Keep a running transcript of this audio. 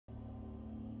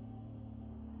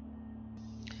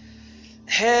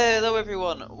Hello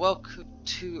everyone, welcome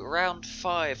to round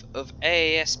 5 of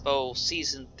AAS Bowl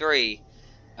Season 3.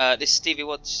 This is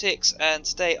Stevie16 and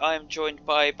today I am joined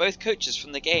by both coaches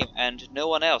from the game and no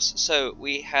one else. So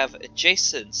we have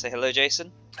Jason, say hello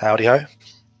Jason. Howdy ho.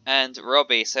 And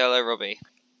Robbie, say hello Robbie.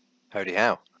 Howdy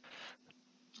how.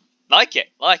 Like it.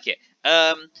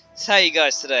 So how are you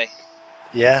guys today?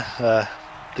 Yeah,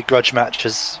 the grudge match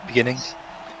is beginning.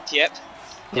 Yep.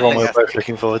 The one we're both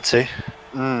looking forward to.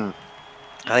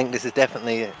 I think this is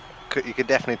definitely, you could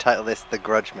definitely title this the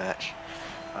grudge match.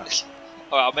 Alright,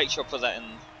 I'll make sure I put that in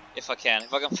if I can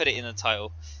fit it in the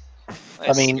title.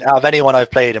 I mean, out of anyone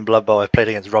I've played in Blood Bowl, I've played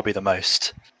against Robbie the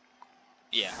most.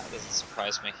 Yeah, that doesn't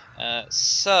surprise me.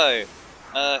 So,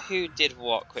 who did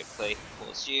what quickly? What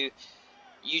was you?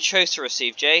 You chose to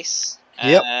receive Jase,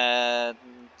 Yep. And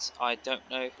I don't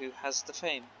know who has the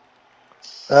fame.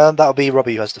 That'll be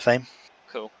Robbie who has the fame.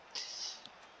 Cool.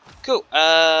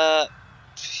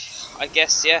 I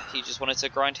guess, yeah, you just wanted to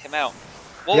grind him out.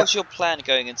 What was your plan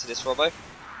going into this, Robbo?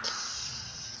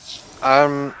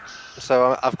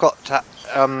 So I've got,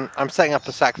 I'm setting up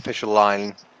a sacrificial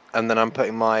line, and then I'm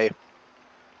putting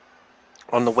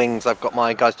on the wings, I've got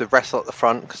my guys to wrestle at the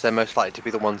front, because they're most likely to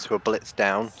be the ones who are blitzed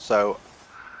down, so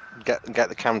get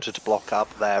the counter to block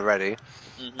up there ready,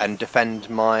 and defend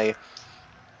my,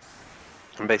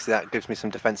 and basically that gives me some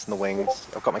defense in the wings.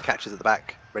 I've got my catchers at the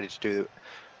back, ready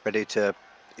to,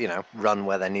 you know, run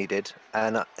where they're needed.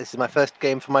 And this is my first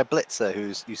game for my blitzer,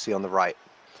 who's you see on the right.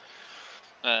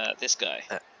 This guy.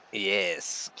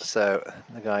 Yes. So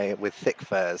the guy with thick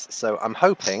furs. So I'm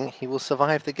hoping he will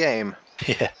survive the game.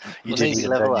 Yeah, you do need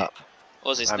level up.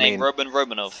 What was his name?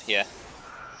 Romanov. Yeah.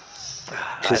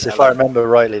 Because if I remember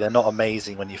rightly, they're not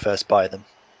amazing when you first buy them.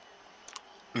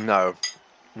 No,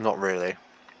 not really.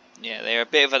 Yeah, they're a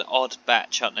bit of an odd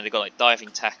batch, aren't they? They've got like diving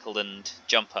tackle and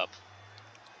jump up.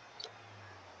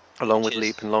 Along with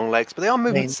leap and long legs, but they are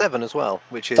moving 7 as well,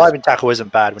 which is... Diving tackle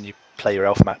isn't bad when you play your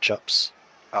elf matchups.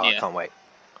 Oh, yeah. I can't wait.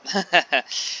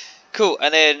 Cool,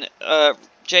 and then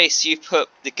Jase, you put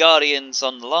the Guardians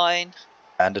on the line.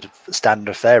 Standard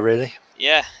affair, really.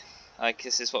 Yeah, I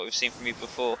guess this is what we've seen from you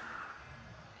before.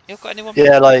 You got anyone?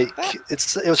 Yeah, like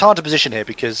it was hard to position here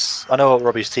because I know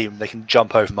Robbie's team, they can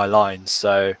jump over my lines,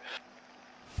 so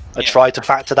I tried to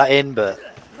factor that in, but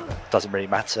it doesn't really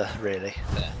matter, really.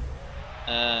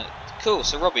 Cool,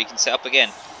 so Robbie, you can set up again.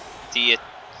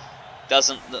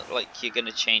 Doesn't look like you're going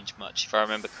to change much, if I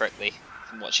remember correctly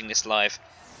from watching this live.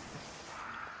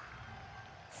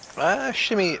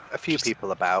 Shimmy a few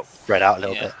people about. Spread out a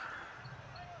little bit.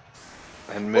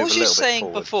 And move what was a you little saying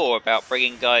bit forward. before about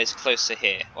bringing guys closer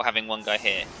here, or having one guy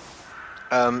here?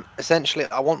 Essentially,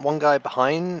 I want one guy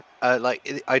behind.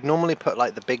 I'd normally put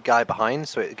like the big guy behind,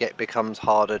 so it becomes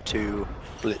harder to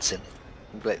blitz him.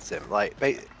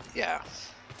 Yeah.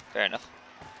 Fair enough.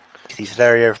 He's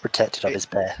very overprotected of his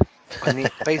bear.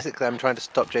 Basically, I'm trying to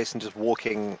stop Jason just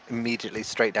walking immediately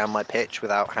straight down my pitch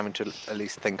without having to at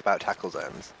least think about tackle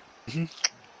zones.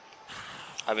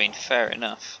 I mean, fair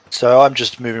enough. So I'm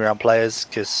just moving around players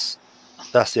because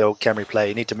that's the old Camry play.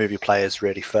 You need to move your players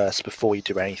really first before you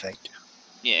do anything.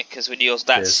 Yeah, because when you're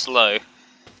that slow,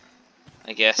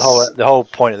 I guess. The whole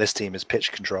point of this team is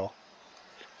pitch control.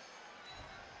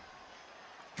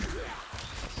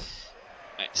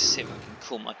 Let's see if I can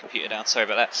cool my computer down. Sorry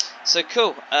about that. So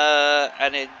cool.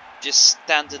 And it just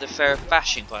standard affair of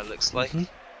bashing by it looks like.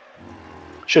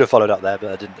 Should have followed up there,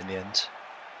 but I didn't in the end.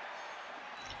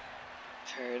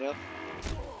 Fair enough.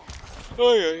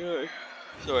 Oh.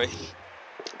 Sorry.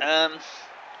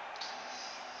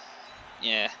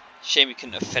 Yeah. Shame you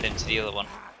couldn't have fed into the other one.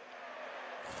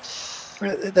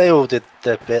 They all did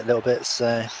their bit, little bit.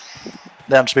 So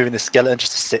now I'm just moving the skeleton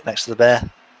just to sit next to the bear.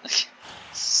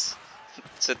 It's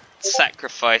a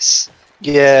sacrifice.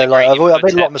 Yeah, like I've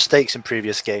made a lot of mistakes in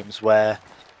previous games where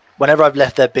whenever I've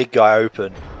left their big guy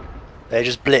open, they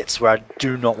just blitz where I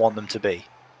do not want them to be.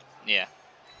 Yeah.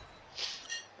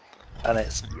 And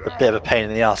it's a bit of a pain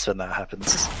in the ass when that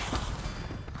happens.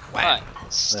 Right,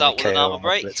 start with an armor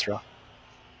break. I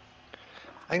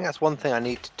think that's one thing I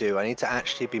need to do. I need to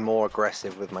actually be more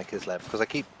aggressive with my Kislev because I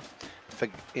keep,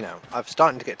 I'm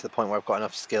starting to get to the point where I've got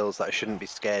enough skills that I shouldn't be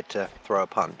scared to throw a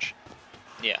punch.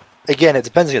 Yeah. Again, it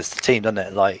depends against the team, doesn't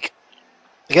it? Like,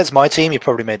 against my team, you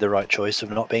probably made the right choice of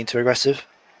not being too aggressive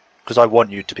because I want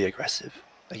you to be aggressive.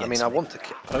 I mean, I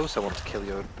also want to kill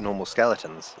your normal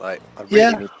skeletons. Like, I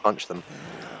really need to punch them.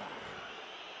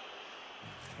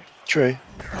 True.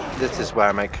 This is where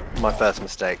I make my first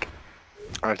mistake.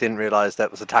 I didn't realise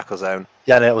that was a tackle zone.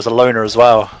 Yeah, and it was a loner as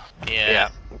well. Yeah.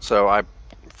 So I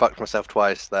fucked myself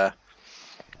twice there,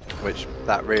 which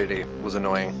that really was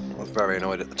annoying. I was very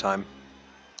annoyed at the time.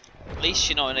 At least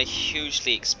you're not in a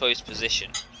hugely exposed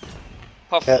position.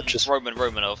 Apart Yeah, from just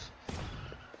Romanov.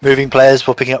 moving players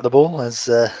for picking up the ball, as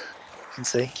you can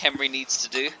see. Kemry needs to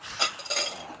do.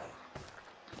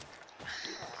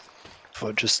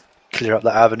 For just clear up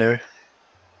that avenue.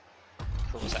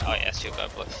 What was that? Oh yes, you'll go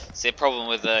block. See a problem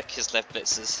with Kislev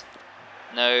blitzers.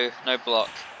 No block.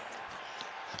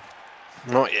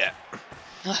 Not yet.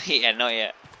 Not yet, not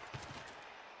yet.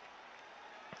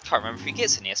 Can't remember if he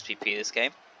gets any SPP this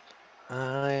game.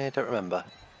 I don't remember.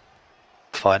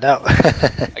 Find out.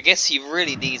 I guess he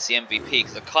really needs the MVP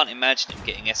because I can't imagine him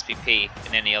getting SPP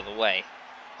in any other way,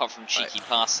 apart from cheeky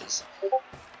passes.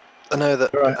 I know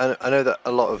that. Right. I know that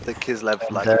a lot of the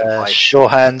Kislev sure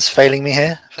hands failing me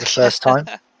here for the first time.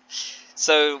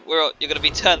 So you're going to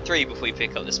be turn 3 before you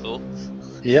pick up this ball.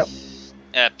 Yep.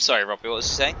 Sorry, Robbie, what was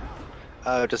you saying?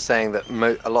 Just saying that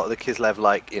a lot of the Kislev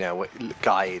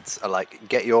guides are like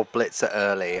get your blitzer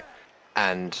early,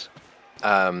 and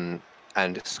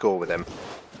score with him.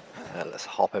 Let's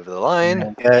hop over the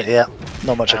line. Yeah.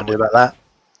 Not much I can do about that.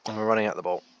 And we're running out the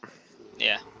ball.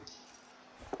 Yeah.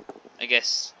 I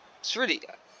guess it's really,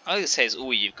 I would say it's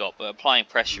all you've got, but applying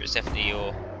pressure is definitely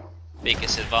your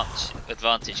biggest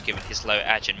advantage given his low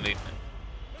edge and movement.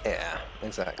 Yeah,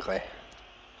 exactly.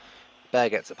 Bear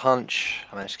gets a punch.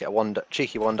 I managed to get a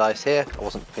cheeky one dice here. I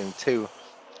wasn't feeling too.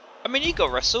 I mean, you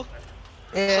got wrestle.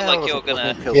 Yeah, like you're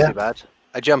gonna. Feel too bad.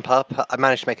 I jump up. I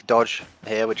managed to make a dodge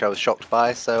here, which I was shocked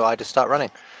by. So I just start running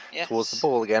towards the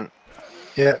ball again.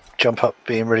 Yeah, jump up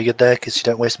being really good there because you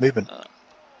don't waste movement.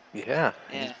 Yeah,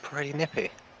 he's pretty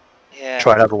nippy. Yeah.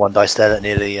 Try another one dice there that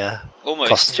nearly almost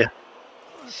cost you.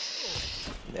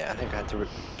 Yeah, I think I had to.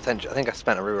 I think I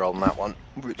spent a reroll on that one,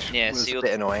 which was a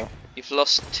bit annoying. You've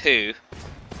lost 2.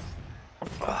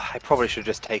 I probably should have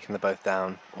just taken the both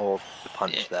down or the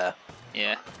punch there.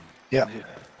 Yeah. Yeah.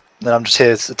 Then I'm just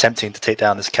here attempting to take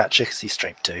down this catcher because he's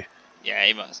strength 2. Yeah,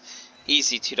 he must.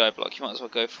 Easy 2-die block. You might as well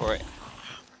go for it.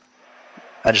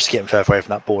 And just get him further away from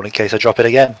that ball in case I drop it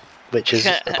again, which is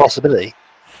a possibility.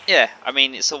 Yeah, I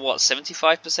mean it's a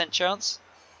 75% chance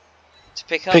to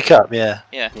pick up. Pick up, yeah.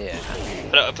 Yeah.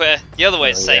 But the other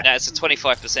way of saying that, it's a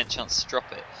 25% chance to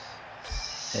drop it.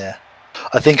 Yeah.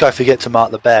 I think I forget to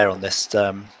mark the bear on this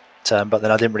turn, but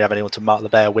then I didn't really have anyone to mark the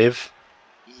bear with.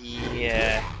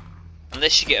 Yeah.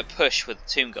 Unless you get a push with the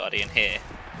Tomb Guardian here.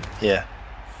 Yeah.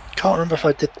 Can't remember if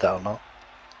I did that or not.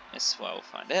 Yes, well, we'll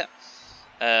find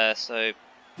out. So,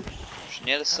 push on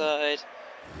the other side.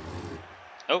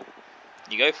 Oh,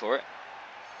 you go for it.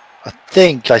 I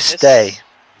think I stay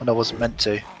when I wasn't meant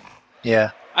to.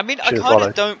 Yeah. I mean, I kind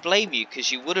of don't blame you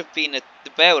because you would have been the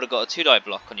bear would have got a 2-die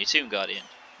block on your Tomb Guardian.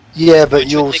 Yeah, but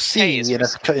you'll see in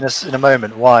a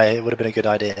moment why it would have been a good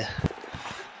idea.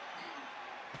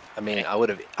 I mean, I would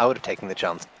have taken the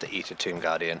chance to eat a Tomb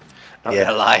Guardian. Not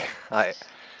gonna lie.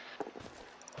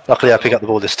 Luckily, I pick up the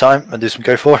ball this time and do some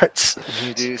go for it.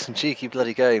 You do some cheeky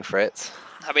bloody going for it.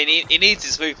 I mean, he needs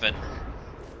his movement.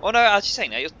 Oh no, I was just saying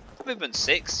that your movement's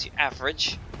 6,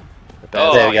 average.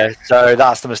 There we go. So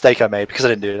that's the mistake I made because I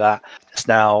didn't do that. It's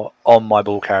now on my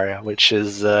ball carrier, which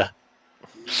is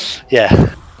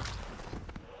yeah.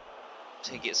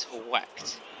 So he gets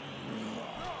whacked.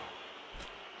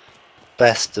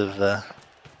 Best of. Yeah,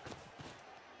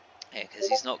 because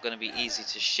he's not going to be easy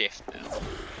to shift now.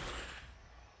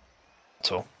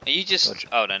 At all. Are you just?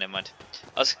 Oh no, never mind.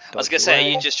 I was going to say, are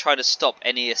you just trying to stop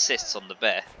any assists on the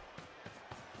bear?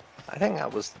 I think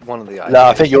that was one of the ideas. No,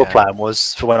 I think your plan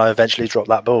was for when I eventually drop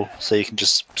that ball, so you can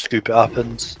just scoop it up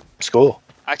and score.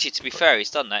 Actually, to be fair, he's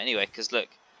done that anyway. Because look,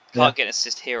 can't get an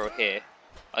assist here or here.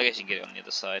 I guess you can get it on the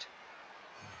other side.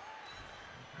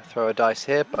 I throw a dice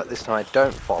here, but this time I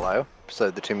don't follow.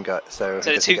 So the Tomb Guardian. So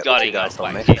the Tomb Guardian got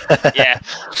on me. Yeah,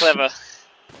 clever.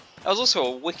 That was also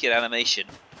a wicked animation.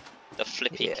 The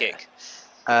flippy kick.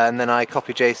 And then I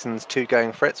copy Jason's 2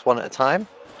 going for it, one at a time.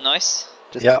 Nice.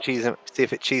 Just to cheese him, see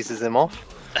if it cheeses him off.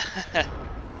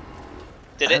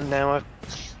 Did it? And now in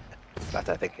fact,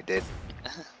 I think it did.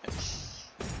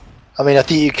 I mean, I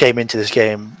think you came into this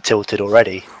game tilted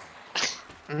already.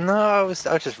 No, I was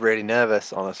just really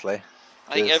nervous, honestly.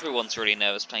 I think everyone's really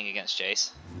nervous playing against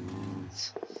Jase.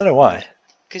 I don't know why.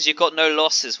 Because you've got no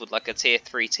losses with like a tier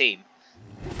 3 team.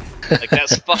 Like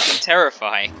that's fucking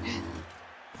terrifying.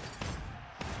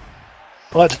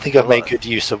 I like to think I've made good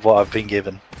use of what I've been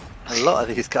given. A lot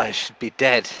of these guys should be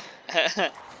dead.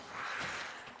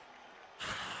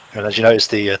 And as you notice,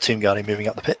 the Tomb Guardian moving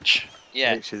up the pitch.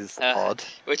 Yeah. Which is odd.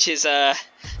 Which is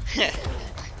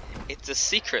it's a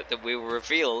secret that we will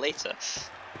reveal later.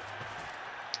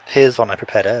 Here's one I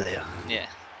prepared earlier. Yeah.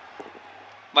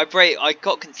 My brain, I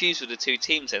got confused with the 2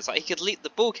 teams there. It's like he could leap the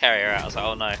ball carrier out. I was like,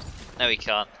 oh no. No, he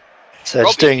can't. So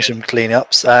just Robbie doing again. some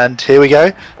cleanups, and here we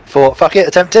go. For fuck it,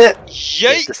 attempt it.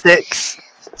 Yay! Gets the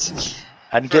 6,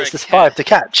 and For gets a the cat. 5 to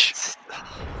catch.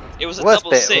 It was a Worst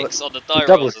double bit, 6 on the die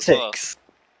Double rolls as well. 6.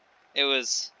 It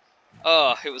was,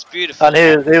 oh, it was beautiful. And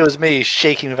here was me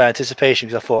shaking with anticipation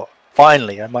because I thought,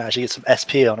 finally, I might actually get some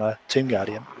SP on a Tomb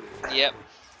Guardian. Yep.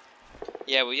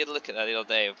 Yeah, we had a look at that the other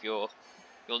day of your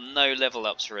no level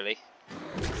ups really.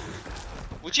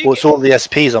 Would you? Well, it's all the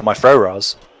SPs on my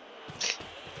Pharaohs.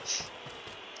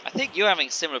 I think you're having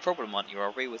a similar problem, aren't you,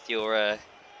 Robbie, with your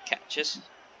catches?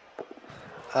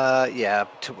 Yeah.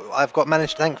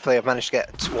 Thankfully, I've managed to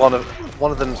get one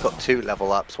of them's got 2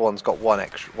 level ups. One's got one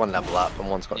level up, and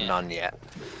one's got none yet.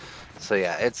 So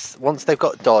yeah, it's once they've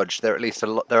got dodge, they're at least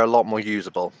they're a lot more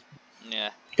usable. Yeah.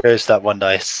 Goes that one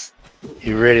dice.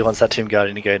 He really wants that Tomb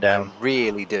Guardian to go I down.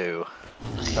 really do.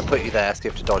 I put you there, so you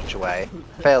have to dodge away.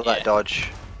 Fail that dodge.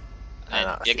 And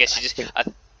I guess you just.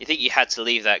 You think you had to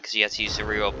leave that because you had to use the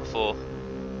reroll before?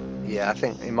 Yeah, I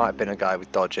think it might have been a guy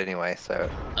with dodge anyway, so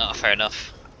Oh, fair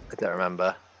enough. I don't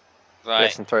remember. Right.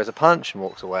 Jason throws a punch and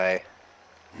walks away.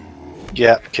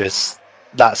 Yeah, because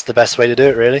that's the best way to do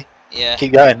it, really. Yeah.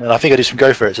 Keep going, and I think I do some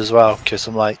go for it as well, because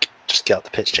I'm like, just get up the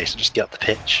pitch, Jason, just get up the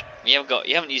pitch. You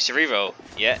haven't used the reroll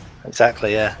yet.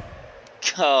 Exactly, yeah.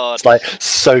 God. It's like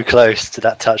so close to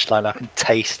that touchline, I can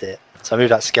taste it. So I move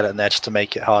that skeleton there just to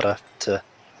make it harder to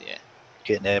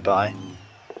get nearby.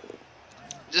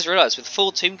 I just realised with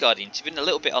 4 Tomb Guardians, you've been a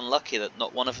little bit unlucky that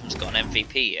not one of them's got an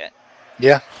MVP yet.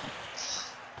 Yeah.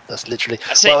 That's literally...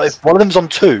 That's well, if one of them's on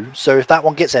 2, so if that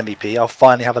one gets MVP, I'll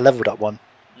finally have a leveled up one.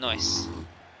 Nice.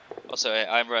 Also,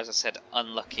 I realised I said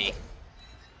unlucky.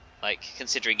 Like,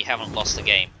 considering you haven't lost the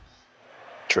game.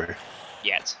 True.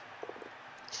 Yet.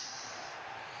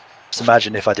 Just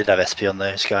imagine if I did have SP on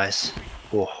those guys.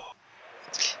 Oh.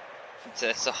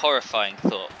 It's a horrifying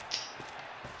thought.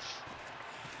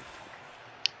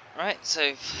 Right,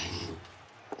 so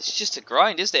it's just a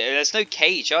grind, isn't it? There's no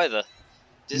cage either.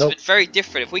 It's been very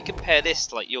different. If we compare this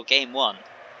to like your game 1,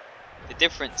 the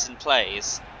difference in play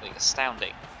is like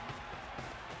astounding.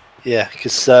 Yeah,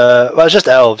 because well, it's just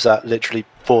elves that literally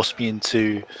forced me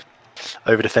into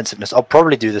over defensiveness. I'll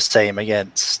probably do the same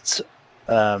against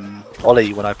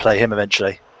Ollie when I play him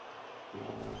eventually.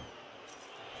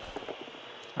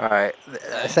 Alright,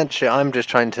 essentially I'm just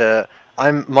trying to...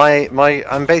 I'm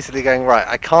basically going, right,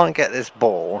 I can't get this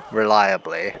ball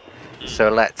reliably, so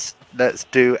let's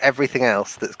do everything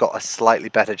else that's got a slightly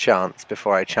better chance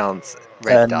before I chance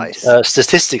red dice.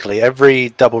 Statistically, every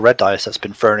double red dice that's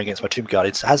been thrown against my Tomb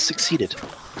Guardians has succeeded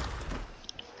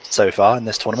so far in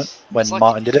this tournament, when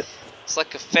Martin did it. It's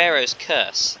like a Pharaoh's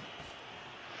curse.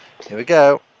 Here we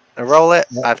go. I roll it,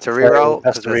 I have to reroll,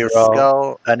 Has to because there's a reroll,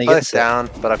 skull, and he both gets it. down,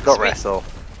 but I've got Sweet. wrestle.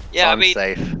 Yeah, So I I'm mean,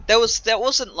 safe. that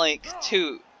wasn't like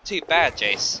too bad,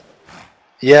 Jase.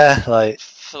 Yeah, like...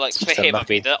 For just him, I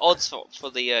unlucky. mean, the odds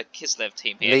for the Kislev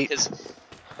team here, Leap. because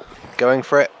Going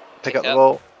for it, pick up the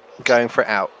ball, going for it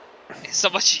out. so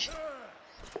much.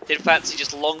 Didn't fancy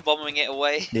just long bombing it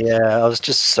away. Yeah, I was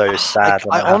just so sad.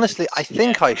 when I that happened. honestly, I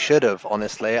think I should have.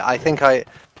 Honestly, I think I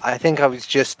was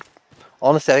just.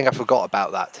 Honestly, I think I forgot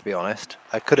about that. To be honest,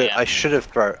 I could have. Yeah. I should have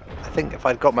thrown. I think if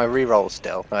I'd got my rerolls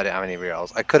still, no, I didn't have any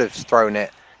rerolls. I could have thrown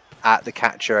it at the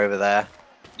catcher over there.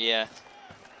 Yeah.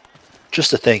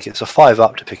 Just to think, it's a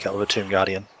 5-up to pick up with a Tomb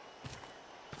Guardian.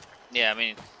 Yeah, I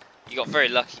mean, you got very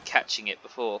lucky catching it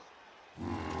before.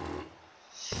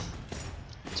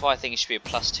 That's why I think it should be a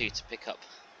 +2 to pick up.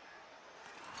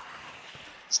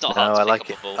 It's not hard to I pick like up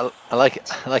it. a ball. I like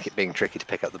it. I like it being tricky to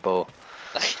pick up the ball.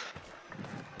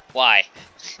 Why?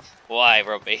 Why,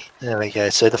 Robbie? There we go.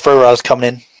 So the Pharaoh's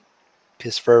coming in.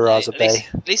 Because Pharaoh's a bay.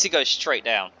 At least it goes straight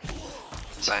down.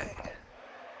 Bang.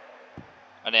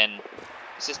 And then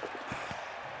it's just.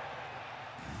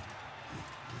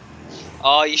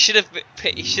 Oh, you should have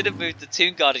moved the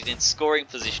Tomb Guardian in scoring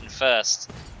position first.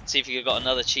 See if you could have got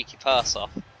another cheeky pass off.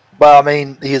 Well, I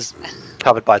mean, he's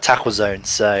covered by tackle zone,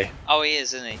 so... Oh, he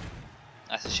is, isn't he?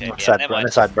 That's a shame. Unless Yeah, never mind.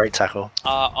 I'd break tackle.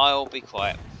 I'll be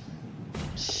quiet.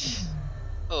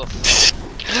 Oh,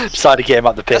 Decided to get him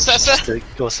up the pitch That's just to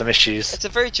cause some issues. it's a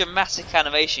very dramatic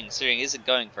animation considering it isn't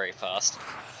going very fast.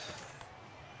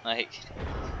 Like.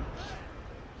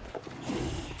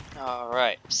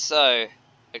 Alright, so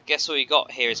I guess all you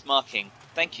got here is marking.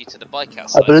 Thank you to the bike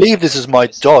outside. I believe this is my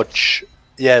dodge.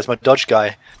 Yeah, it's my dodge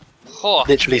guy. Oh,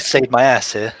 Literally saved my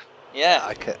ass here. yeah,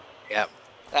 I could. Yeah.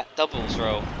 that doubles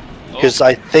roll. Oh, Because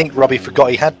I think Robbie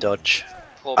forgot he had dodge.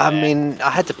 poor I man. mean, I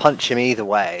had to punch him either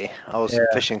way. I was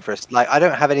fishing for like I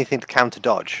don't have anything to counter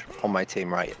dodge on my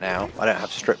team right now. I don't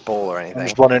have strip ball or I'm anything.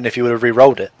 just wondering if you would have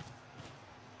re-rolled it.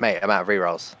 Mate, I'm out of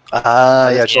rerolls.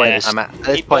 Yeah, Yeah. At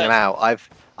this point, I'm out.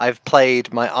 I've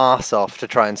played my arse off to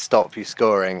try and stop you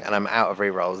scoring, and I'm out of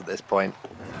rerolls at this point.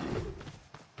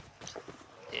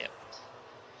 Yeah.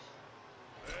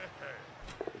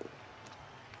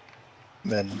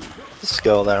 Then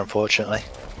skull there, unfortunately.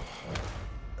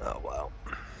 Oh well,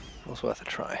 it was worth a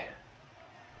try.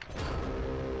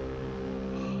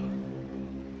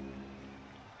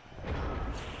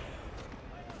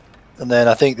 And then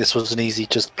I think this was an easy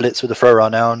just blitz with the Pharaoh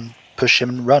now and push him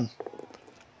and run.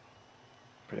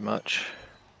 Pretty much.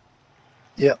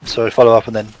 Yeah, so follow up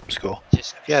and then score.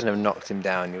 Just If you hadn't have knocked him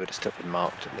down, you would have still been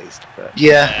marked at least. But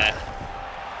Yeah,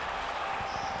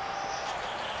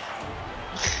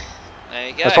 there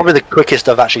you go. that's probably the quickest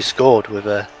I've actually scored with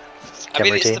a I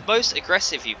mean, Camry it's team. the most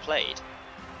aggressive you played.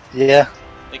 Yeah,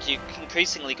 Like, you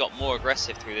increasingly got more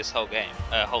aggressive through this whole game,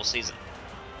 whole season.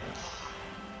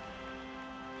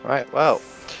 right, well,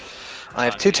 I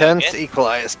have Time 2 to go turns again. to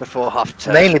equalise before half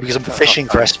turn. mainly because I'm Half fishing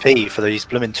for time. SP for these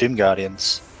blooming Tomb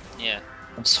Guardians. Yeah.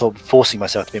 I'm sort of forcing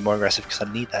myself to be more aggressive because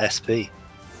I need that SP.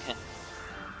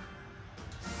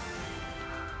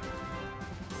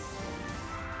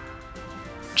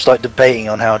 Just like debating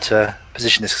on how to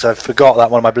position this because I forgot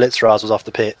that one of my blitz rails was off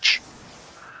the pitch.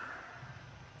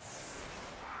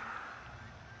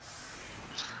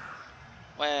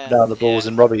 Well, Now the ball's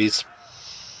in Robbie's.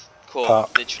 Cool,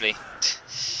 park. literally.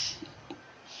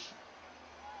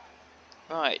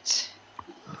 Right.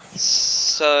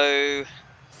 So,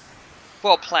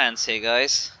 what are plans here,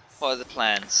 guys? What are the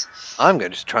plans? I'm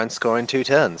going to just try and score in 2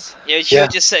 turns You're Yeah.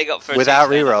 just setting up for a without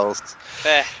two-turner. rerolls.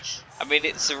 Fair. I mean,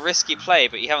 it's a risky play,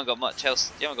 but you haven't got much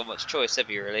else. You haven't got much choice, have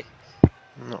you? Really?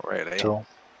 Not really. At all.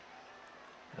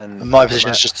 And And my position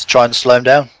is just to try and slow him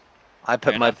down. I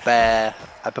put Fair my enough. bear.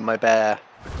 I put my bear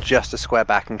just a square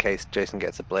back in case Jason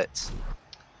gets a blitz.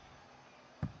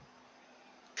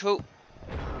 Cool.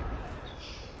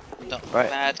 Not Right,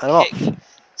 bad and I'm kick. off.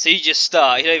 So you just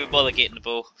start. You don't even bother getting the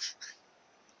ball.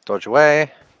 Dodge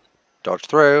away. Dodge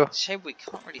through. Shame we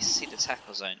can't really see the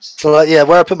tackle zones. So like, yeah,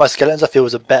 where I put my skeletons I feel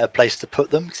was a better place to put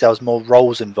them because there was more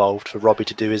rolls involved for Robbie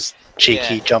to do his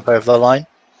cheeky Yeah. jump over the line.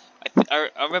 I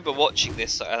remember watching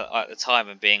this at the time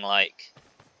and being like,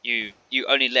 you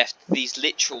only left these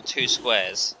literal 2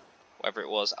 squares, whatever it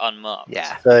was, unmarked.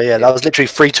 Yeah. So yeah, that was literally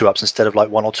 3 2-ups instead of like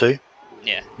 1 or 2,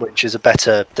 Yeah. which is a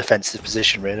better defensive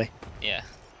position really. Yeah.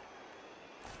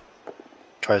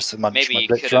 Tries to munch Maybe my you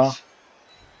could blitz rail. have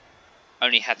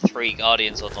only had 3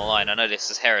 guardians on the line. I know this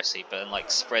is heresy, but then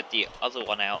like spread the other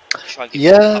one out. Try and get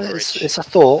more Yeah, coverage. it's a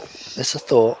thought. It's a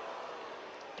thought.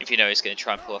 If you know he's going to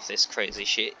try and pull off this crazy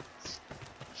shit.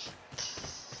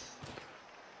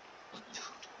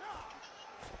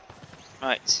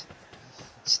 Right.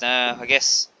 So now, I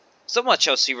guess, there's not much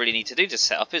else you really need to do to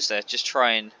set up, is there? Just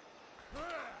try and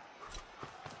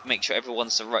make sure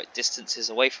everyone's the right distances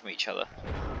away from each other.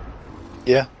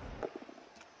 Yeah.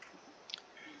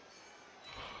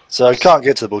 So I can't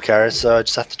get to the ball carriers, so I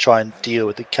just have to try and deal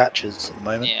with the catches at the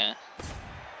moment. Yeah.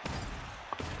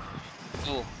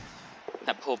 Oh,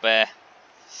 that poor bear.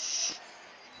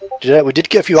 Yeah, we did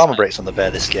get a few armor breaks on the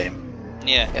bear this game.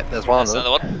 Yeah. Yep, there's one That's of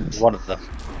them. another one. One of them.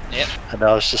 Yep. And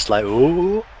I was just like,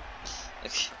 ooh.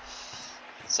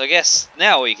 So I guess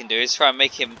now what you can do is try and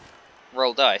make him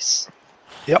roll dice.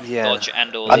 Yep. Yeah. Dodge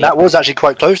and or And leap. that was actually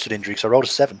quite close to an injury, because I rolled a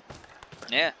 7.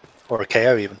 Yeah. Or a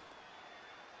KO even.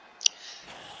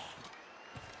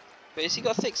 But has he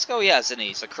got a thick skull? Yeah, hasn't he?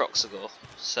 He's a Croxagore.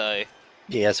 So,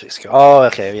 Yeah, that's what it's got. Oh,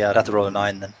 okay, yeah, I'd have to roll a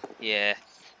 9 then. yeah.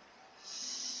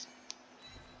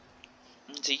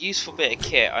 It's a useful bit of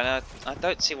kit. I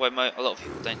don't see why a lot of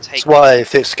people don't take That's why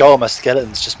thick skull on my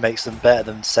skeletons just makes them better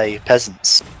than, say,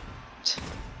 peasants. it.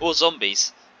 Or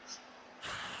zombies.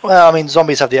 Well, I mean,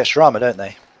 zombies have the extra armor, don't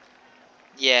they?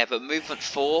 Yeah, but movement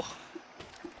 4.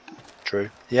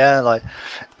 True. Yeah, like,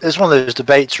 it's one of those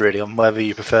debates, really, on whether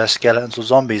you prefer skeletons or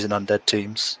zombies in undead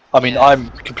teams. I mean, Yeah.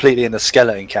 I'm completely in the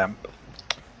skeleton camp.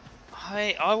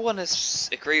 I want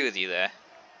to agree with you there.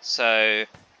 So,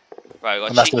 right, we got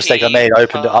And that's the mistake I cheeky, made. I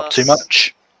opened it up too pass.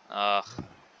 much. Ah,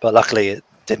 But luckily, it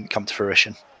didn't come to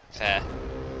fruition. fair.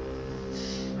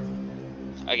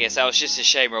 I guess that was just a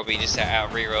shame Robbie just out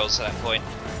of rerolls at that point.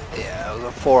 Yeah, it was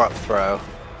a 4-up throw,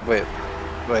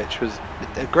 which was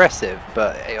aggressive,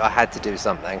 but I had to do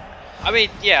something. I mean,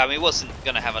 yeah, he wasn't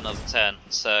going to have another turn,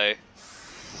 so...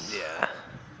 Yeah.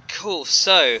 Cool,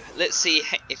 so, let's see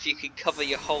if you could cover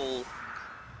your whole,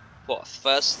 what,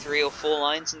 first 3 or 4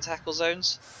 lines in tackle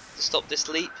zones to stop this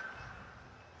leap?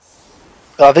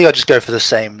 I think I'll just go for the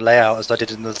same layout as I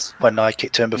did when I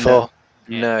kicked him before.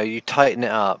 Yeah. No, you tighten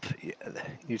it up.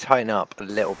 You tighten up a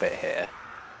little bit here,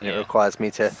 and it requires me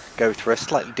to go through a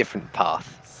slightly different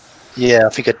path. Yeah, I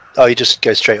think. You just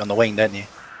go straight on the wing, don't you?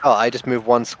 Oh, I just move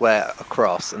one square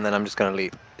across, and then I'm just going to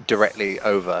leap directly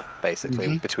over,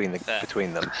 basically, between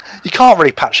them. You can't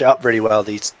really patch it up really well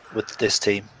with this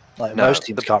team. Like No, most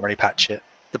teams can't really patch it.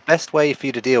 The best way for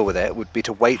you to deal with it would be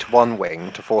to wait one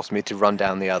wing to force me to run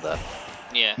down the other.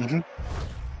 Yeah.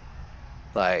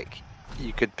 Like,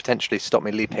 you could potentially stop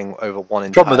me leaping over one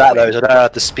entire Problem with that though wing. is I don't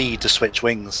have the speed to switch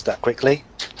wings that quickly.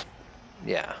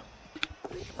 Yeah.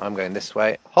 I'm going this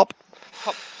way. Hop.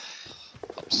 Hop,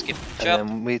 skip, jump.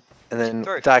 And then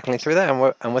Through. diagonally through there,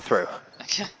 and we're through.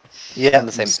 Okay. Yeah. On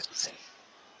the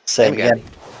Same again.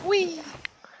 Whee!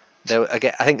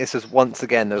 Again, I think this was once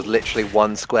again there was literally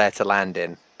one square to land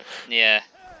in. Yeah.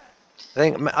 I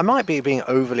think I might be being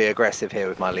overly aggressive here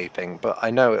with my leaping, but I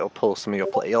know it'll pull some of your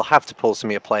you'll have to pull some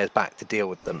of your players back to deal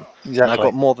with them. Exactly. And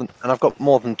I've got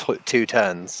more than 2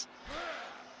 turns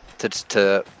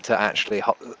to actually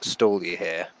stall you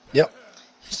here. Yep.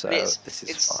 So this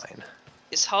is fine.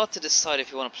 It's hard to decide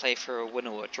if you want to play for a win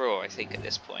or a draw, I think, at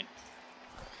this point.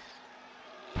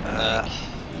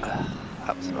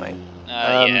 Happens, mate.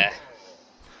 Yeah.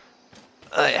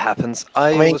 It happens.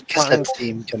 I mean, was planning.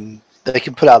 team can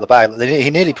pull out of the bag. He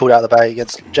nearly pulled out of the bag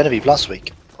against Genevieve last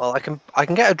week. Well, I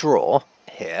can get a draw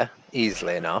here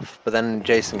easily enough, but then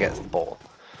Jason gets the ball.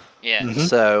 Yeah.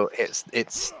 So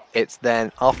it's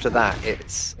then after that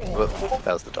it's that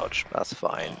was the dodge. That's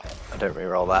fine. I don't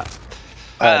re-roll that.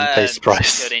 Pay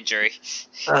surprise. Good injury.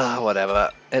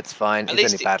 Whatever. It's fine.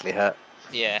 He's only badly hurt.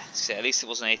 Yeah. So at least it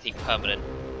wasn't anything permanent.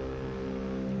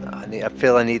 I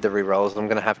feel I need the re-rolls. I'm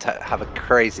gonna have to have a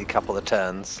crazy couple of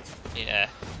turns. Yeah.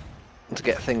 To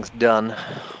get things done.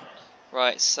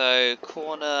 Right. So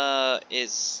corner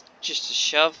is just a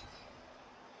shove.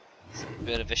 It's a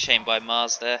bit of a shame by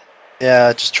Mars there.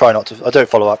 Yeah, just try not to. I don't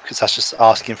follow up because that's just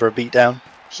asking for a beatdown.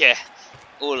 Yeah.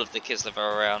 All of the Kislev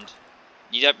are around.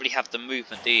 You don't really have the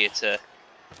movement, do you, to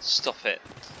stop it?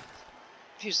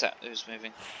 Who's that? Who's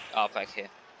moving? Oh, back here.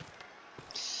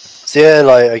 So yeah,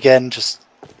 like again, just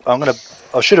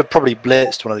I should have probably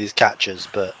blitzed one of these catchers,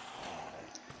 but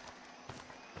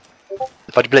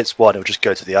if I'd blitzed one, it would just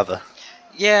go to the other.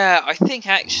 Yeah, I think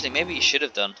actually maybe you should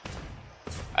have done,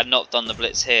 and not done the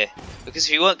blitz here, because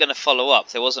if you weren't going to follow up,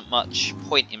 there wasn't much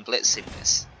point in blitzing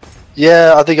this.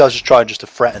 Yeah, I think I was just trying to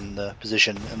threaten the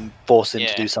position and force him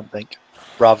to do something,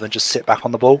 rather than just sit back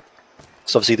on the ball.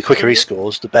 So obviously, the quicker he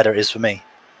scores, the better it is for me.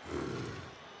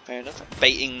 Fair enough.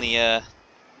 Baiting the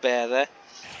bear there.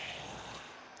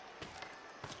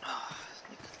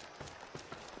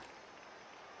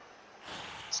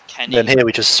 Then here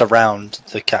we just surround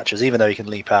the catchers, even though he can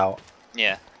leap out.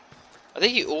 Yeah. I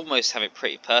think you almost have it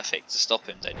pretty perfect to stop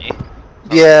him, don't you?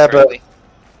 Yeah, but you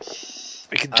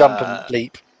can jump and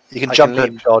leap. You can jump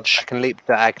and dodge. I can leap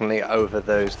diagonally over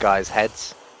those guys'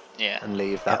 heads. Yeah. And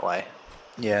leave that way.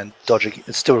 Yeah, and dodge.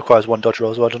 It still requires one dodge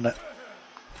roll as well, doesn't it?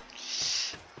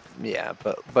 Yeah,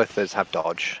 but both of those have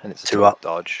dodge, and it's a 2-up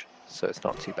dodge, so it's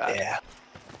not too bad. Yeah.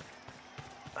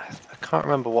 I can't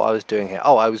remember what I was doing here.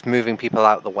 Oh, I was moving people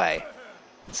out of the way,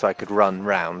 so I could run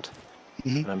round.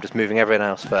 And I'm just moving everyone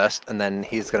else first, and then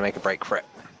he's going to make a break for it.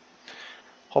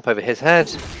 Hop over his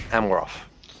head, and we're off.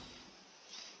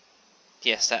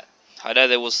 Yes, that. I know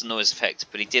there was the noise effect,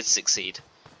 but he did succeed.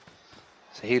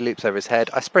 So he leaps over his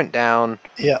head. I sprint down.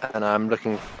 Yeah. And I'm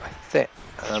looking. I think.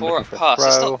 4-up pass.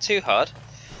 It's not too hard.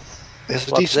 It's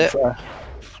a decent throw.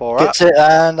 4-up. Gets it,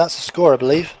 and that's a score, I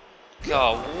believe.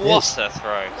 God, what a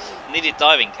throw! Needed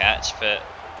diving catch, but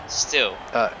still.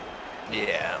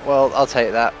 Yeah. Well, I'll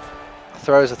take that.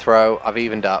 Throw's a throw. I've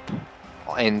evened up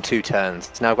in 2 turns.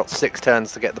 It's now got 6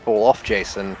 turns to get the ball off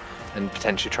Jason and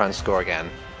potentially try and score again.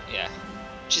 Yeah.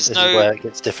 This is where it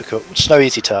gets difficult. It's no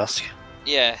easy task.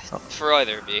 Yeah, for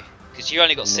either of you. Because you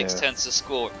only got 6 turns to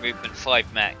score at movement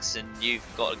 5 max, and you've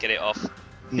got to get it off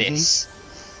this.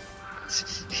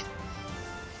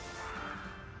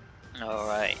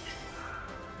 Alright.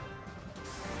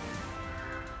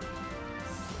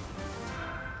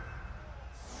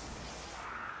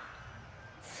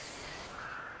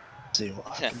 See what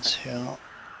happens here.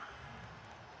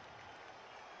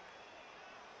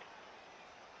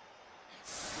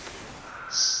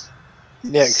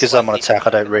 Yeah, because I'm on attack,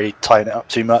 I don't really tighten it up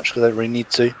too much because I don't really need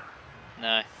to.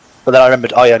 No. But then I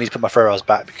remembered, oh yeah, I need to put my Pharaohs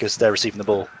back because they're receiving the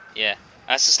ball. Yeah.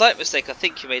 That's a slight mistake I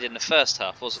think you made in the first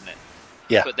half, wasn't it?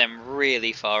 Yeah. Put them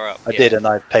really far up. I did, and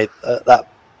I paid that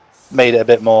made it a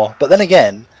bit more. But then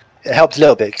again, it helped a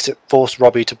little bit because it forced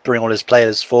Robbie to bring all his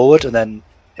players forward, and then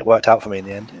it worked out for me in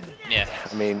the end. Yeah.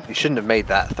 I mean, you shouldn't have made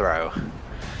that throw.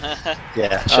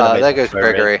 Yeah. There goes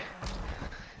Gregory.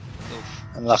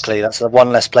 And luckily, that's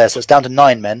one less player, so it's down to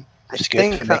 9 men. I Which is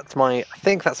good for me.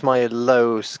 think that's my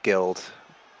low skilled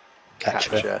Catcher.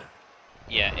 catcher.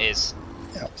 Yeah, it is.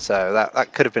 So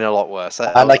that could have been a lot worse.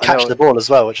 And I catch the ball as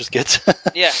well, which is good.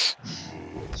 Yeah.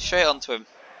 Straight onto him.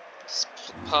 Just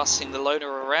passing the loner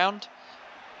around.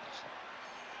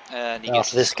 And he gets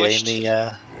After this squished. game,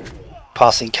 the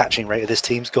passing catching rate of this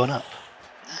team's gone up.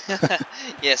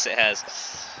 Yes, it has.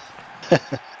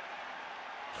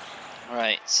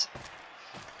 Right.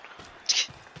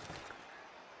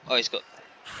 Oh, he's got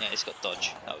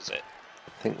dodge. That was it.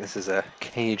 I think this is a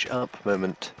cage up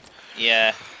moment.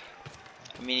 Yeah.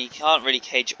 I mean, he can't really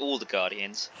cage all the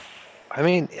Guardians. I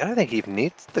mean, I don't think he even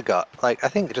needs the gut. Like, I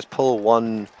think just pull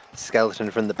one skeleton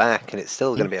from the back, and it's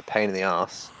still going to be a pain in the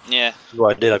ass. Yeah.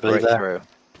 Well, I did, I believe that. Through.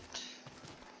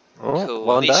 Oh, Cool.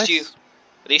 one dice.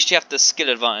 At least you have the skill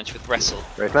advantage with wrestle.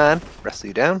 Brave man, wrestle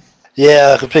you down.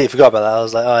 Yeah, I completely forgot about that. I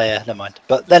was like, oh yeah, never mind.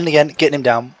 But then again, getting him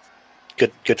down,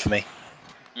 good for me.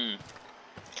 I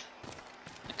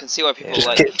can see why people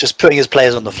Just putting his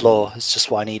players on the floor is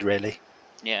just what I need, really.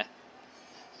 Yeah.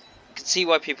 I can see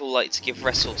why people like to give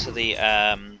wrestle to the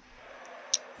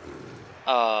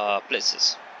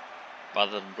blitzers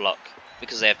rather than block,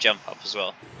 because they have jump up as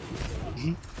well.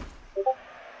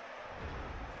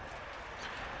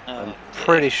 I'm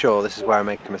pretty sure this is where I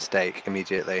make a mistake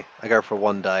immediately. I go for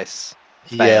one dice,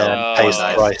 Yeah, pays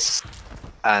the price.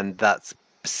 and that's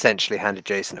essentially handed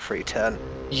Jason a free turn.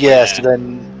 Yeah, so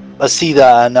then I see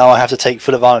that, and now I have to take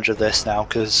full advantage of this now,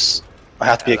 because I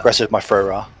have to be aggressive with my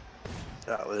Pharaoh.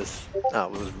 That was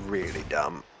really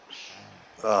dumb.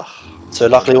 Ugh. So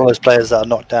luckily all those players that are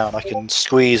knocked down, I can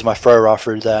squeeze my Pharaoh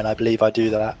through there, and I believe I do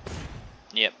that.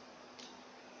 Yep.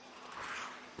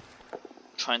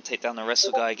 Try and take down the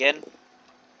wrestle guy again.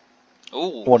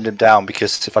 Ooh. I wanted him down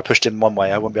because if I pushed him one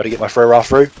way, I wouldn't be able to get my Pharaoh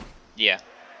through. Yeah.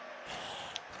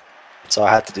 So I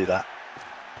had to do that,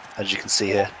 as you can see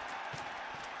here.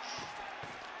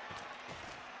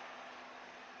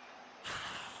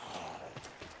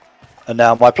 And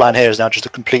now my plan here is now just to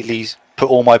completely put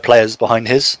all my players behind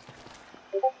his.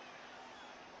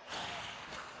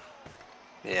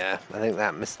 Yeah, I think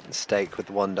that mistake with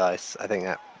the one dice, I think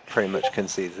that pretty much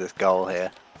concedes this goal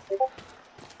here.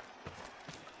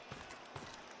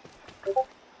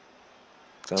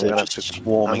 So I'm going to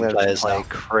swarming players play now.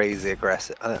 crazy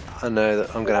aggressive. I know that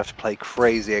I'm going to have to play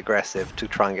crazy aggressive to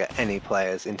try and get any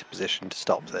players into position to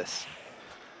stop this.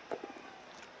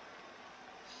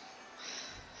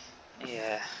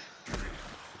 Yeah.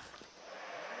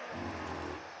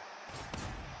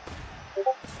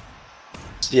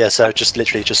 Yeah, so just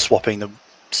literally just swapping the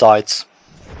sides.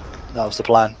 That was the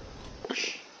plan.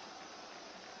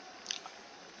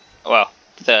 Well,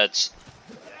 thirds.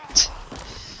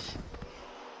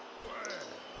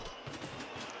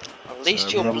 At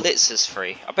least your blitz is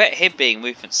free. I bet him being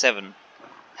movement 7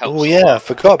 helps. Oh yeah, I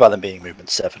forgot about them being movement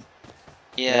 7.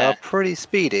 Yeah. They're pretty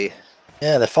speedy.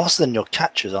 Yeah, they're faster than your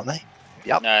catchers, aren't they?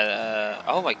 Yep. No,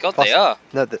 oh my god, they are.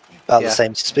 No, About the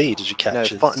same speed as your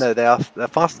catchers. No, they're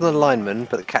faster than linemen,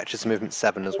 but the catcher's movement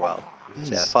 7 as well.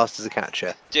 So yeah, fast as a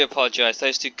catcher. Do apologise,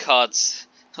 those two cards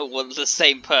were the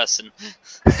same person.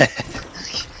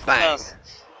 Bang!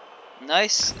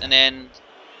 Nice, and then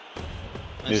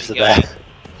Moves the bear.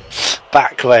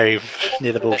 Back where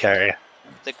near the ball carrier.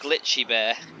 The glitchy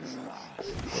bear.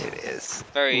 It is.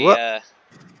 Very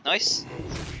nice.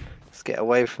 Let's get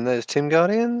away from those Tomb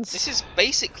Guardians. This is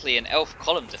basically an elf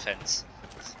column defense.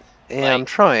 Yeah, I'm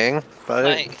trying, but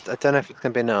I don't know if it's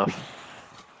going to be enough.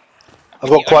 I've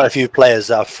got quite a few players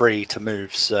that are free to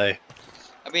move, so...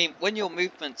 I mean, when your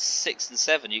movement's 6 and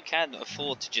 7, you can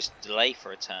afford to just delay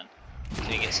for a turn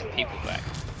until you get some people back.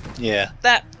 Yeah.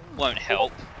 That won't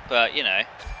help, but you know.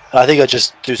 I think I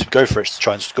just do some go for it to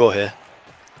try and score here.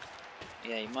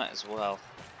 Yeah, you might as well.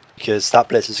 Because that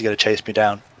blitz is going to chase me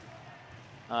down.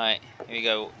 Alright, here we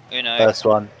go. Uno. First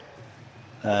one.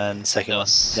 And second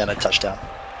Dos. one. Yeah, no, touchdown.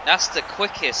 That's the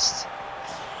quickest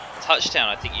touchdown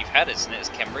I think you've had, isn't it, as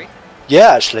Kembury?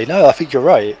 Yeah, actually, no, I think you're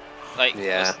right. Like,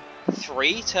 yeah.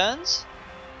 3 turns?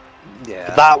 Yeah.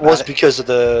 But that was because of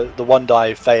the one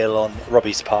dive fail on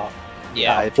Robbie's part.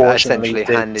 Yeah. I essentially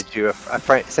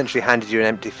handed you an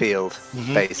empty field,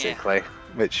 basically,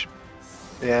 which,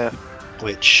 yeah.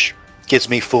 Which gives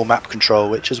me full map control,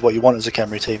 which is what you want as a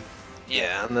Kembury team.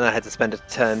 Yeah, and then I had to spend a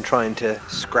turn trying to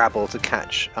scrabble to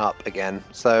catch up again.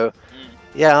 So,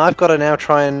 yeah, I've got to now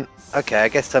try and... Okay, I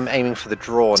guess I'm aiming for the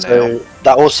draw now.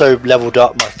 That also leveled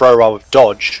up my throw with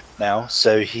dodge now,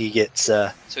 so he gets...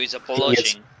 so he's a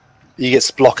blodging. He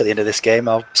gets block at the end of this game,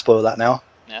 I'll spoil that now.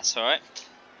 That's alright.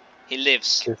 He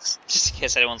lives. 'Cause Just in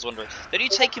case anyone's wondering. Don't you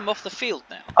take him off the field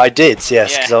now? I did,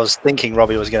 yes, Yeah. because I was thinking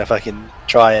Robbie was going to fucking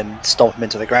try and stomp him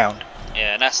into the ground.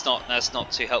 Yeah, and that's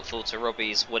not too helpful to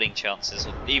Robbie's winning chances,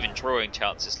 or even drawing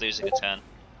chances, losing a turn.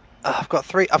 I've got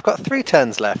three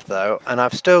turns left though, and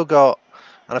I've still got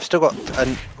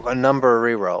a number of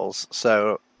rerolls.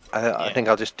 So I think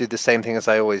I'll just do the same thing as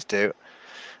I always do,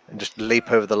 and just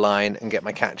leap over the line and get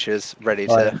my catchers ready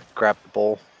to grab the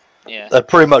ball. Yeah. I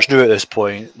pretty much knew at this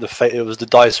point the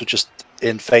dice were just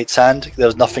in Fate's hand. There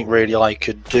was nothing really I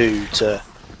could do to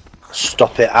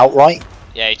stop it outright.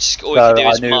 Yeah, all So you can do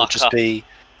I is knew it would mark just up. be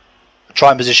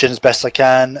try and position as best I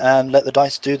can and let the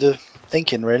dice do the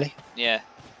thinking, really. Yeah.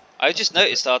 I just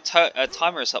noticed our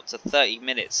timer is up to 30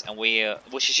 minutes, and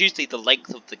which is usually the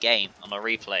length of the game on a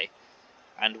replay,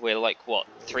 and we're like what,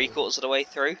 3/4 of the way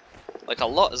through? Like a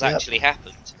lot has actually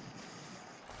happened.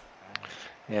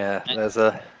 Yeah, And there's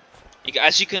a.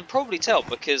 as you can probably tell,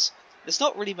 because there's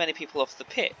not really many people off the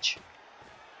pitch.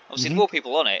 Obviously, the more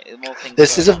people on it, the more things.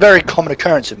 This is a on. very common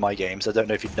occurrence in my games. I don't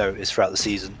know if you've noticed throughout the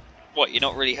season. What, you're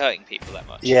not really hurting people that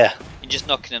much? Yeah. You're just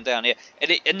knocking them down. Yeah,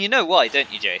 and you know why,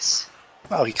 don't you, Jase?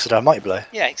 Well, because I might blow.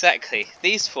 Yeah, exactly.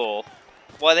 These four,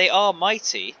 while they are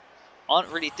mighty, aren't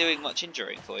really doing much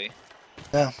injuring for you.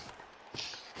 No.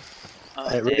 Oh,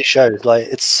 It dear. really shows. Like,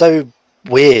 it's so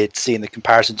weird seeing the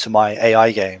comparison to my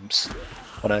AI games.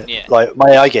 Like, my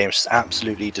AI games just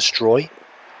absolutely destroy.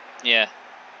 Yeah.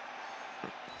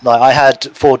 Like, I had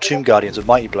 4 Tomb Guardians of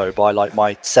Mighty Blow by like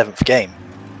my 7th game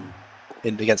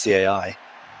against the AI.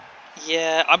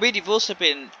 Yeah, I mean, you've also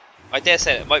been. I dare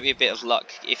say it might be a bit of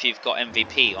luck if you've got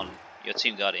MVP on your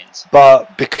Tomb Guardians.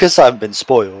 But because I haven't been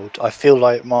spoiled, I feel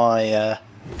like my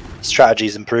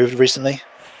strategy's improved recently.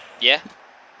 Yeah.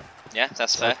 Yeah,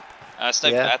 that's fair. It's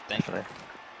no bad thing. Definitely.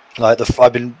 Like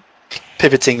I've been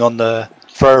pivoting on the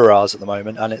Pharaohs at the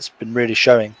moment, and it's been really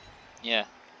showing. Yeah.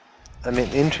 I mean,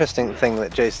 the interesting thing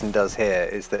that Jason does here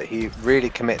is that he really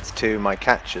commits to my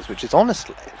catches, which is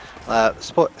honestly,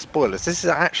 spoilers, this is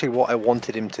actually what I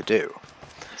wanted him to do.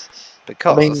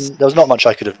 Because, I mean, there was not much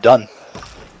I could have done.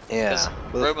 yeah.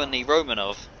 Well,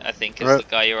 Romanov, I think, is the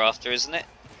guy you're after, isn't it?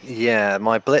 yeah,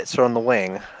 my blitz are on the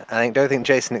wing. I don't think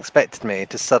Jason expected me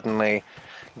to suddenly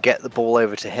get the ball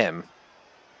over to him.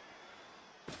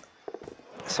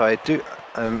 So I do.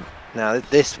 Now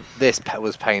this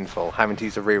was painful, having to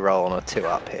use a reroll on a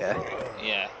 2-up here.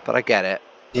 Yeah. But I get it.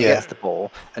 He Yeah. gets the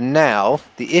ball, and now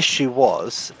the issue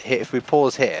was if we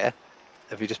pause here.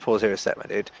 If you just pause here a sec, my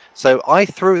dude. So I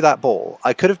threw that ball.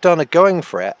 I could have done a going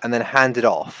for it and then handed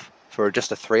off for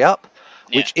just a 3-up.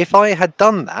 Yeah. Which, if I had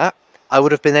done that, I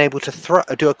would have been able to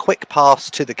do a quick pass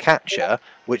to the catcher,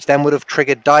 which then would have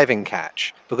triggered diving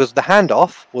catch because the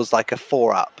handoff was like a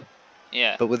 4-up.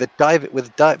 Yeah. But with a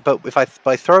but if I'd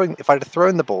have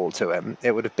thrown the ball to him,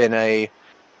 it would have been a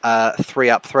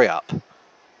 3-up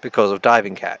because of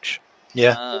diving catch.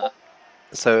 Yeah.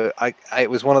 So it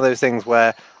was one of those things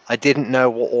where I didn't know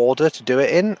what order to do it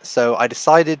in, so I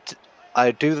decided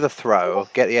I'd do the throw,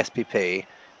 get the SPP,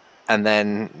 and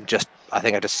then I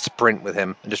think I just sprint with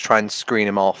him and just try and screen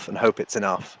him off and hope it's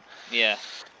enough. Yeah.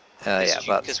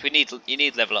 Because you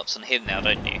need level ups on him now,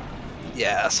 don't you?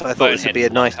 Yeah, so I thought this would be a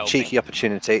nice cheeky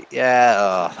opportunity.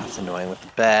 Yeah, that's annoying with the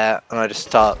bear. And I just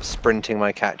start sprinting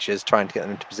my catches, trying to get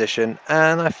them into position,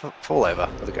 and I fall over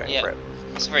with a going for it.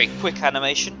 It's a very quick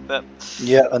animation, but...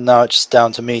 Yeah, and now it's just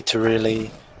down to me to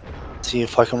really see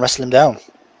if I can wrestle him down.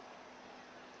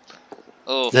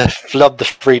 Oh. Flubbed the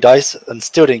 3 dice and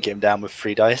still didn't get him down with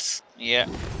 3 dice. Yeah.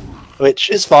 Which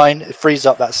is fine. It frees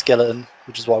up that skeleton,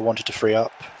 which is what I wanted to free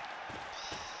up.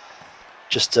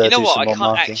 Just to do some more marking. I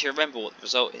can't actually remember what the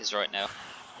result is right now.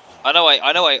 I know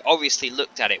I obviously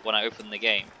looked at it when I opened the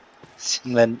game.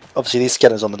 And then, obviously, these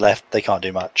skeletons on the left, they can't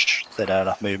do much. They don't have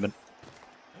enough movement.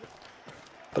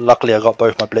 But luckily, I got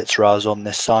both my Blitzers on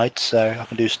this side, so I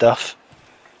can do stuff.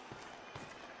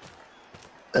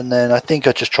 And then I think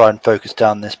I just try and focus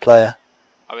down this player.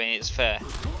 I mean, it's fair.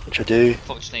 Which I do.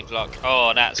 Fortunately, block.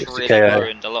 Oh, that's It's really okay,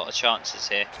 ruined a lot of chances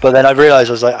here. But then I realised,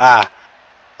 I was like, I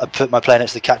put my player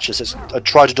next to the catcher, so I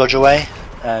tried to dodge away,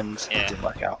 and it didn't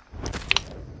work out.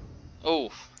 Oh.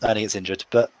 And he gets injured,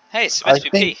 but hey, it's I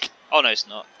SPP. think... Oh no, it's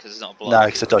not, because it's not a block. No,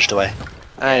 because I dodged away.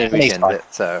 And we end it,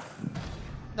 so...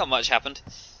 Not much happened.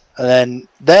 And then,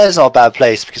 there's not a bad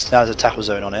place, because now there's a tackle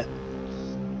zone on it.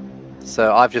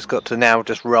 So I've just got to now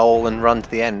just roll and run to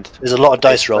the end. There's a lot of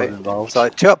dice rolling involved. So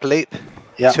 2-up leap,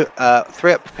 yeah.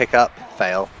 3-up pickup,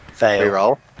 fail. Fail.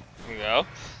 Reroll. Here we go.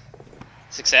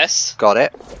 Success. Got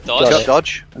it. Dodge.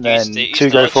 Dodge. And then Use 2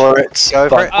 go dodge. for it. Go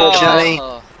for but it. unfortunately,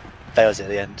 Oh. fails at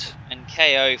the end. And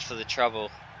KO for the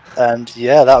trouble. And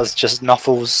yeah, that was just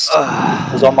Nuffles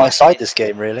was on my side this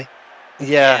game, really.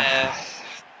 Yeah.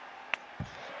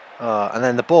 And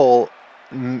then the ball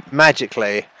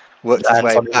magically worked its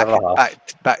way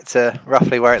back to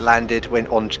roughly where it landed when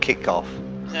on kickoff.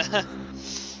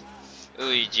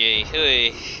 Ooh, gee,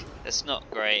 ooh. That's not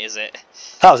great, is it?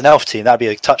 If that was an elf team, that'd be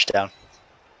a touchdown.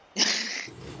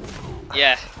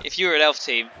 Yeah, if you were an elf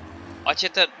team, I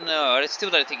just don't know. I still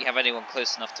don't think you have anyone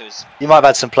close enough to us. You might have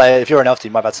had some players. If you're an elf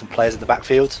team, you might have had some players in the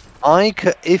backfield. I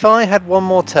could, if I had one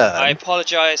more turn. I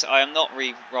apologise. I am not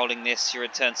re-rolling this. You're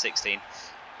in turn 16.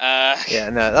 Yeah,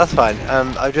 no, that's fine.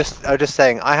 I was just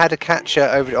saying, I had a catcher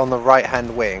over on the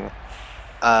right-hand wing,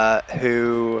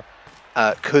 who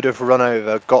could have run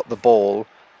over, got the ball,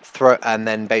 and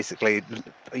then basically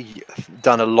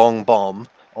done a long bomb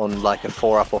on like a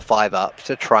 4-up or 5-up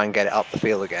to try and get it up the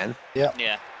field again. Yeah.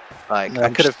 Yeah. Like I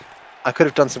could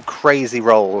have done some crazy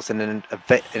rolls in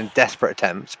a desperate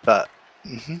attempt, but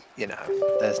you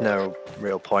know, there's no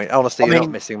real point. Honestly, you're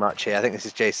not missing much here. I think this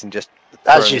is Jason just.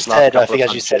 As you said, I think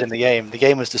as you said in the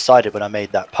game was decided when I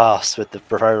made that pass with the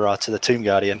Pharaoh to the Tomb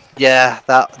Guardian. Yeah,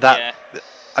 that. Yeah.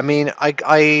 I mean,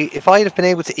 if I'd have been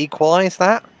able to equalise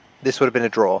that, this would have been a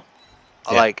draw.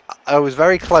 Yeah. Like I was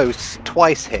very close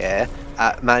twice here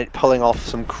at pulling off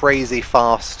some crazy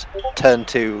fast turn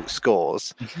 2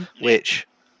 scores, which,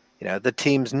 you know, the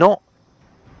team's not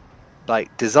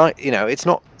like design. You know, it's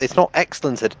not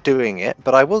excellent at doing it,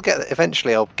 but I will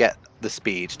eventually. I'll get the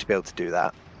speed to be able to do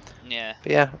that. Yeah.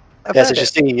 But yeah. Yeah. So you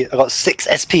see, I got 6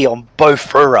 SP on both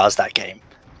Pharaohs that game.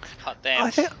 God damn.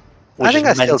 I think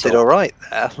I still did all right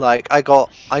there. Like I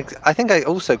think I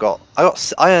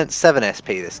earned 7 SP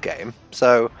this game.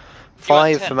 So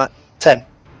 5 from 10.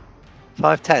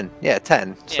 5, 10. Yeah, 10.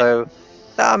 Yeah. So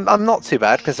I'm not too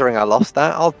bad considering I lost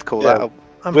that. I'll call that.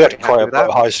 We had quite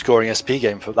a high scoring SP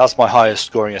game. That's my highest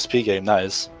scoring SP game. That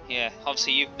is. Yeah.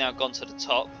 Obviously, you've now gone to the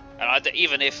top, and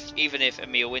even if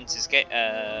Emil wins his game,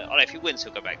 I don't know if he wins,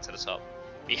 he'll go back to the top.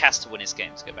 He has to win his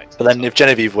game to go back to the top. But then if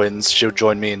Genevieve wins, she'll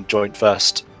join me in joint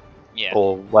first. Yeah.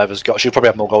 Or whatever's got. She'll probably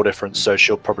have more goal difference, so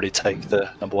she'll probably take the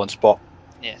 #1 spot.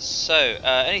 Yeah. So,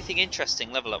 anything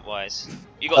interesting level up wise?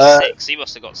 You got 6. You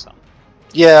must have got some.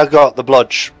 Yeah, I got the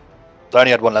Blodge. I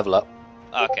only had 1 level up.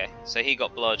 Okay, so he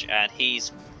got Blodge, and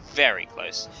he's very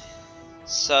close.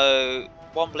 So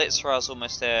 1 Blitzer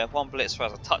almost there. 1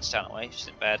 Blitzer a touchdown away, which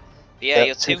isn't bad. But yeah,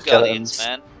 your Tomb Guardians,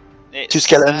 man. It's 2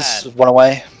 skeletons, bad. 1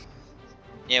 away.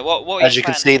 Yeah. What? As you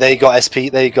can see, they got SP.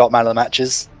 They got man of the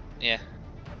matches. Yeah.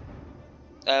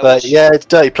 But yeah, it's a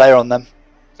dirty player on them.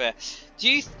 Fair. Do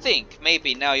you think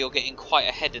maybe now you're getting quite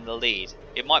ahead in the lead,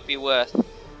 it might be worth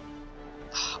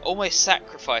almost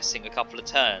sacrificing a couple of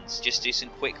turns, just do some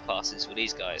quick passes with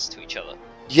these guys to each other?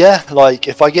 Yeah, like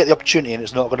if I get the opportunity and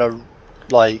it's not going to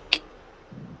like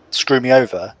screw me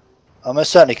over, I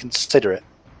most certainly consider it.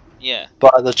 Yeah.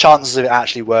 But the chances of it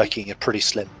actually working are pretty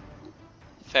slim.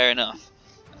 Fair enough.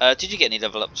 Did you get any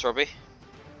level ups, Robbie?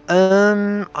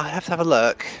 I have to have a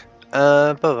look.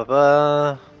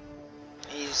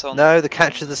 He's on... No, the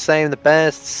catch is the same, the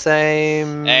bear's the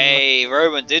same. Hey,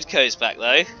 Roman Dudko's back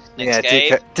though. Next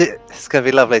game. It's going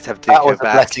to be lovely to have Dudko back. That was a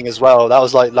blessing as well. That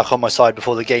was like luck on my side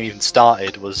before the game even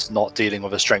started, was not dealing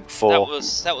with a strength 4.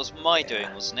 That was my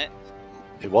doing, wasn't it?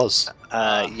 It was.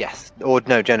 Yes. Or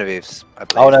no, Genevieve's.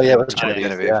 Oh no, yeah, it was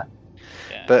Genevieve. Yeah.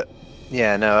 But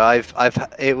yeah, no,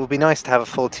 it will be nice to have a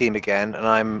full team again, and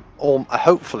I'm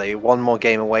hopefully 1 more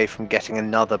game away from getting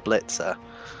another blitzer.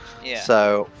 Yeah.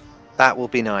 So that will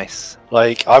be nice.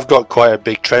 Like I've got quite a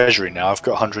big treasury now. I've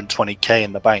got 120k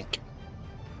in the bank.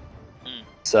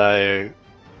 So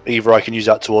either I can use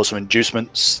that towards some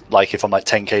inducements, like if I'm like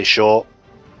 10k short.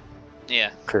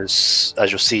 Yeah. Because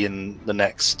as you'll see in the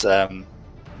next, when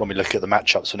we look at the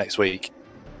matchups for next week,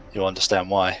 you'll understand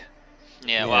why.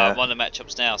 Yeah, well, I'm on the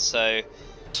matchups now, so...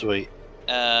 Sweet.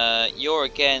 You're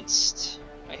against...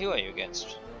 Who are you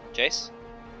against? Jase?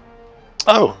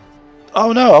 Oh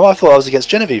no, I thought I was against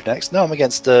Genevieve next. No, I'm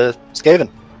against Skaven.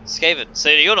 Skaven. So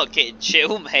you're not getting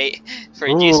chill, mate, for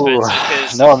inducements,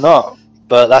 because... No, I'm not.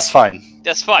 But that's fine.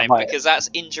 That's fine, because that's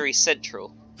injury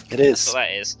central. It is. That's what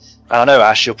that is. I know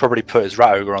Ash, you'll probably put his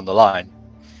Rat Ogre on the line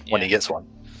when he gets one.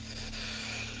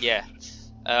 Yeah.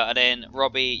 And then,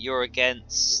 Robbie, you're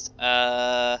against...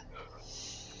 Bretonians.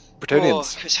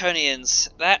 Bretonians.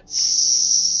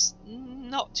 That's...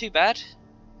 not too bad.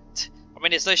 I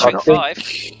mean, it's no strength 5.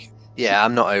 Yeah,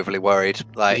 I'm not overly worried.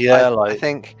 I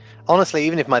think, honestly,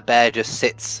 even if my bear just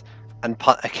sits and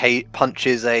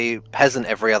punches a peasant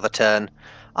every other turn,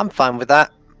 I'm fine with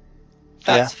that.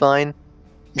 That's fine.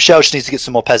 Michelle just needs to get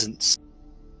some more peasants.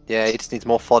 Yeah, he just needs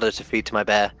more fodder to feed to my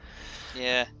bear.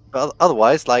 Yeah. But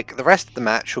otherwise, like the rest of the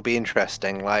match will be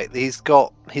interesting. Like he's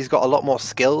got a lot more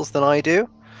skills than I do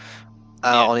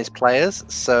on his players,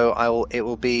 so it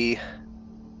will be.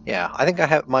 Yeah, I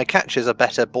think my catchers are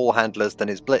better ball handlers than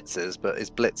his blitzers, but his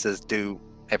blitzers do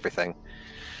everything.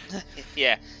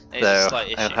 Yeah, there's So a slight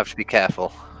issue. I have to be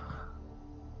careful.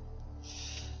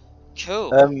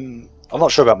 Cool. I'm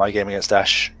not sure about my game against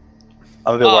Ash.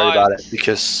 I'm a bit worried about it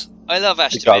because I love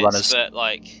Ash the to guy bits, runners. but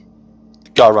like,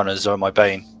 guy runners are my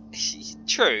bane.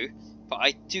 true. But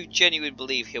I do genuinely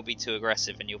believe he'll be too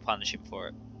aggressive, and you'll punish him for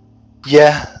it.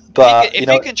 Yeah, but if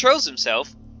he controls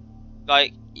himself,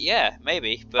 like, yeah,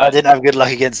 maybe. But I didn't have good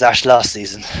luck against Ash last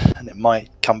season, and it might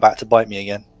come back to bite me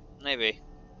again. Maybe.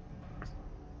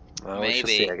 Well, we shall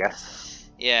see, I guess.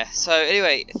 Yeah. So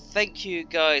anyway, thank you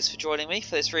guys for joining me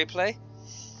for this replay.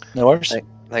 No worries.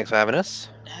 Thanks for having us.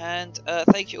 And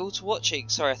thank you all for watching.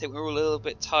 Sorry, I think we're all a little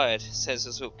bit tired. It says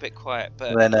it's a bit quiet,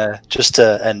 but And then just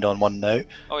to end on one note.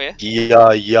 Oh yeah.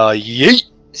 Yeet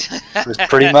was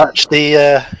pretty much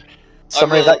the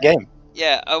summary of that game.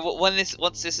 Yeah.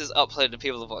 Once this is uploaded and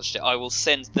people have watched it, I will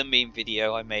send the meme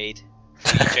video I made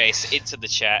for you, Jase, into the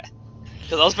chat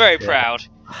because I was very proud.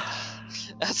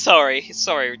 Sorry,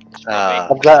 Robbie.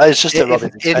 I'm glad it's just a Robbie.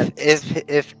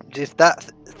 If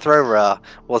that thrower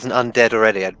wasn't undead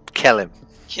already, I'd kill him.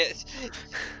 Yeah,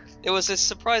 there was a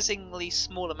surprisingly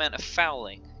small amount of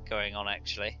fouling going on,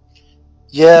 actually.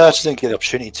 Yeah, I just didn't get the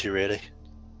opportunity to, really.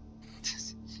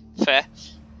 Fair.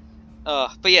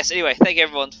 But yes, anyway, thank you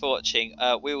everyone for watching.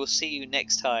 We will see you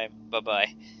next time.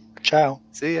 Bye-bye. Ciao.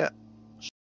 See ya.